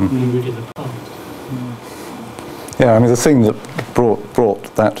period in the past. Yeah, I mean, the thing that brought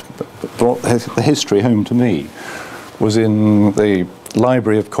the history home to me was in the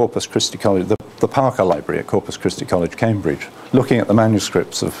library of Corpus Christi College, the Parker Library at Corpus Christi College, Cambridge, looking at the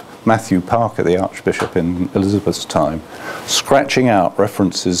manuscripts of Matthew Parker, the Archbishop in Elizabeth's time, scratching out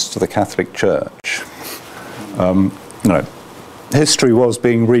references to the Catholic Church. History was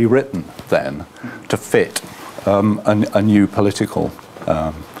being rewritten then to fit a new political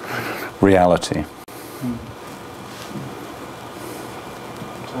reality.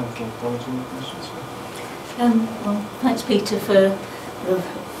 Well, thanks, Peter, for sort of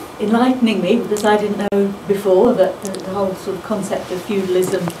enlightening me, because I didn't know before that the whole sort of concept of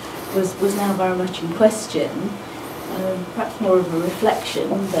feudalism was now very much in question. Perhaps more of a reflection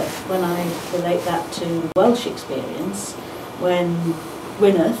that when I relate that to the Welsh experience, when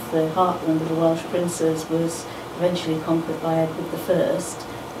Gwynedd, the heartland of the Welsh princes, was eventually conquered by Edward I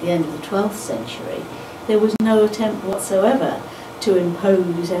at the end of the 12th century, there was no attempt whatsoever to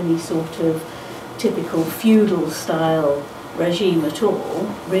impose any sort of typical feudal style regime at all,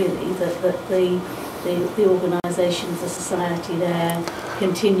 really, that the organisation of the society there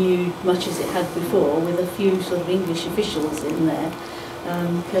continued much as it had before, with a few sort of English officials in there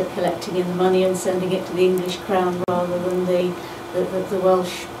collecting in the money and sending it to the English crown rather than the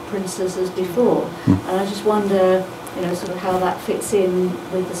Welsh princes as before. And I just wonder, you know, sort of how that fits in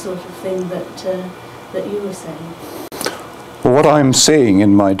with the sort of thing that you were saying. Well, what I'm seeing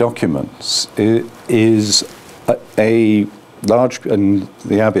in my documents is a large, and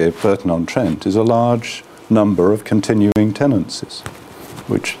the Abbey of Burton-on-Trent is a large number of continuing tenancies,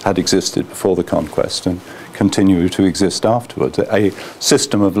 which had existed before the conquest and continue to exist afterwards. A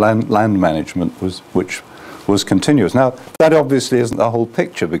system of land management which was continuous. Now, that obviously isn't the whole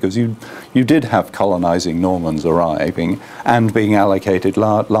picture, because you did have colonising Normans arriving and being allocated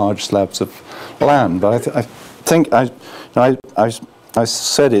large slabs of land. But I think I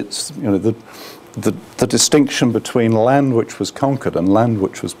said it's, you know, the distinction between land which was conquered and land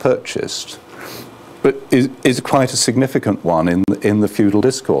which was purchased, but is quite a significant one in the feudal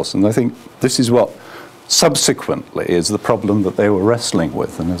discourse. And I think this is what subsequently is the problem that they were wrestling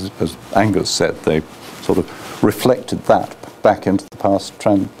with. And as Angus said, they sort of reflected that back into the past,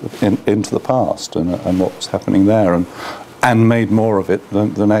 into the past, and what was happening there, and made more of it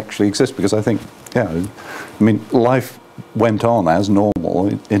than actually exists. Because I think, yeah, I mean, life went on as normal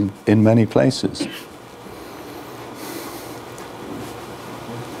in many places. I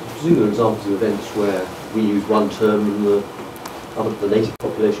presume there are examples of events where we use one term and the native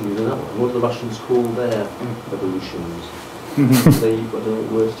population use another. And what do the Russians call their revolutions? I don't know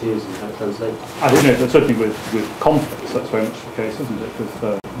what words it is and how it translates. I think, you know, certainly with conflicts, that's very much the case, isn't it? With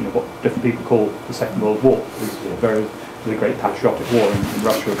you know, what different people call the Second World War is the great patriotic war in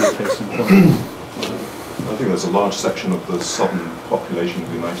Russia would be a case in point. I think there's a large section of the southern population of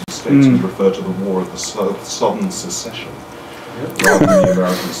the United States who refer to the War of the Southern Secession rather than the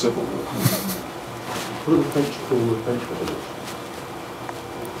American Civil War. What do the French call the French Revolution?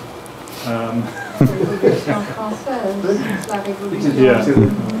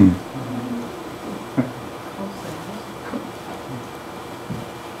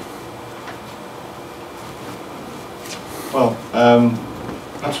 Well,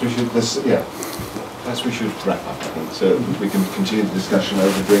 perhaps we should. Perhaps we should wrap up, I think, so we can continue the discussion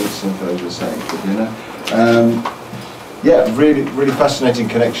over drinks and, as you were saying, for dinner. Yeah, really fascinating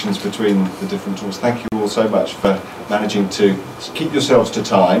connections between the different talks. Thank you all so much for managing to keep yourselves to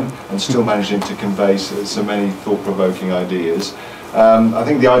time and still managing to convey so many thought-provoking ideas. I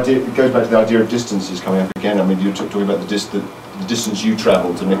think the idea, it goes back to the idea of distances coming up again. I mean, you're talking about the distance you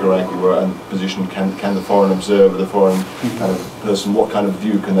travel to Nicaragua and position, can the foreign observer, the foreign kind of person, what kind of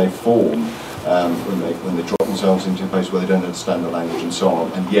view can they form when they drop themselves into a place where they don't understand the language and so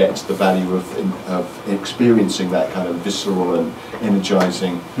on, and yet the value of experiencing that kind of visceral and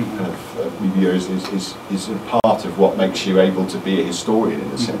energizing kind of milieu is a part of what makes you able to be a historian, in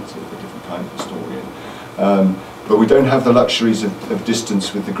a sense, a different kind of historian. But we don't have the luxuries of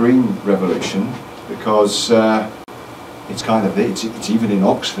distance with the Green Revolution, because it's kind of it's even in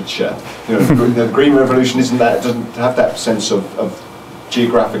Oxfordshire. You know, the Green Revolution doesn't have that sense of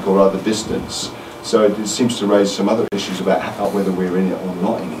geographical rather distance. So it seems to raise some other issues about whether we're in it or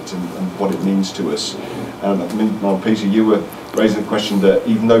not in it, and what it means to us. I mean, well, Peter, you were raising the question that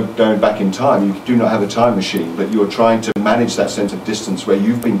even though going back in time, you do not have a time machine, but you're trying to manage that sense of distance where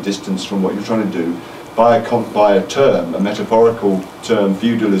you've been distanced from what you're trying to do by a term, a metaphorical term,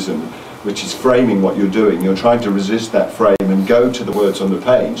 feudalism, which is framing what you're doing. You're trying to resist that frame and go to the words on the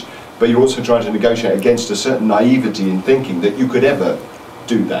page, but you're also trying to negotiate against a certain naivety in thinking that you could ever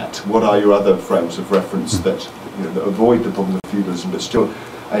do that. What are your other frames of reference that, you know, that avoid the problem of feudalism but still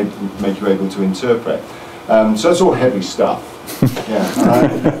make you able to interpret? So it's all heavy stuff.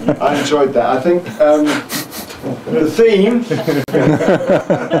 Yeah, I enjoyed that. I think the theme,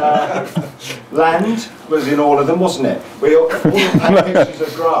 land, was in all of them, wasn't it? We all had pictures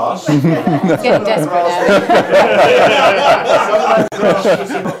of grass. Getting desperate now. Some of that grass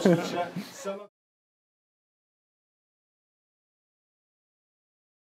was in Oxfordshire.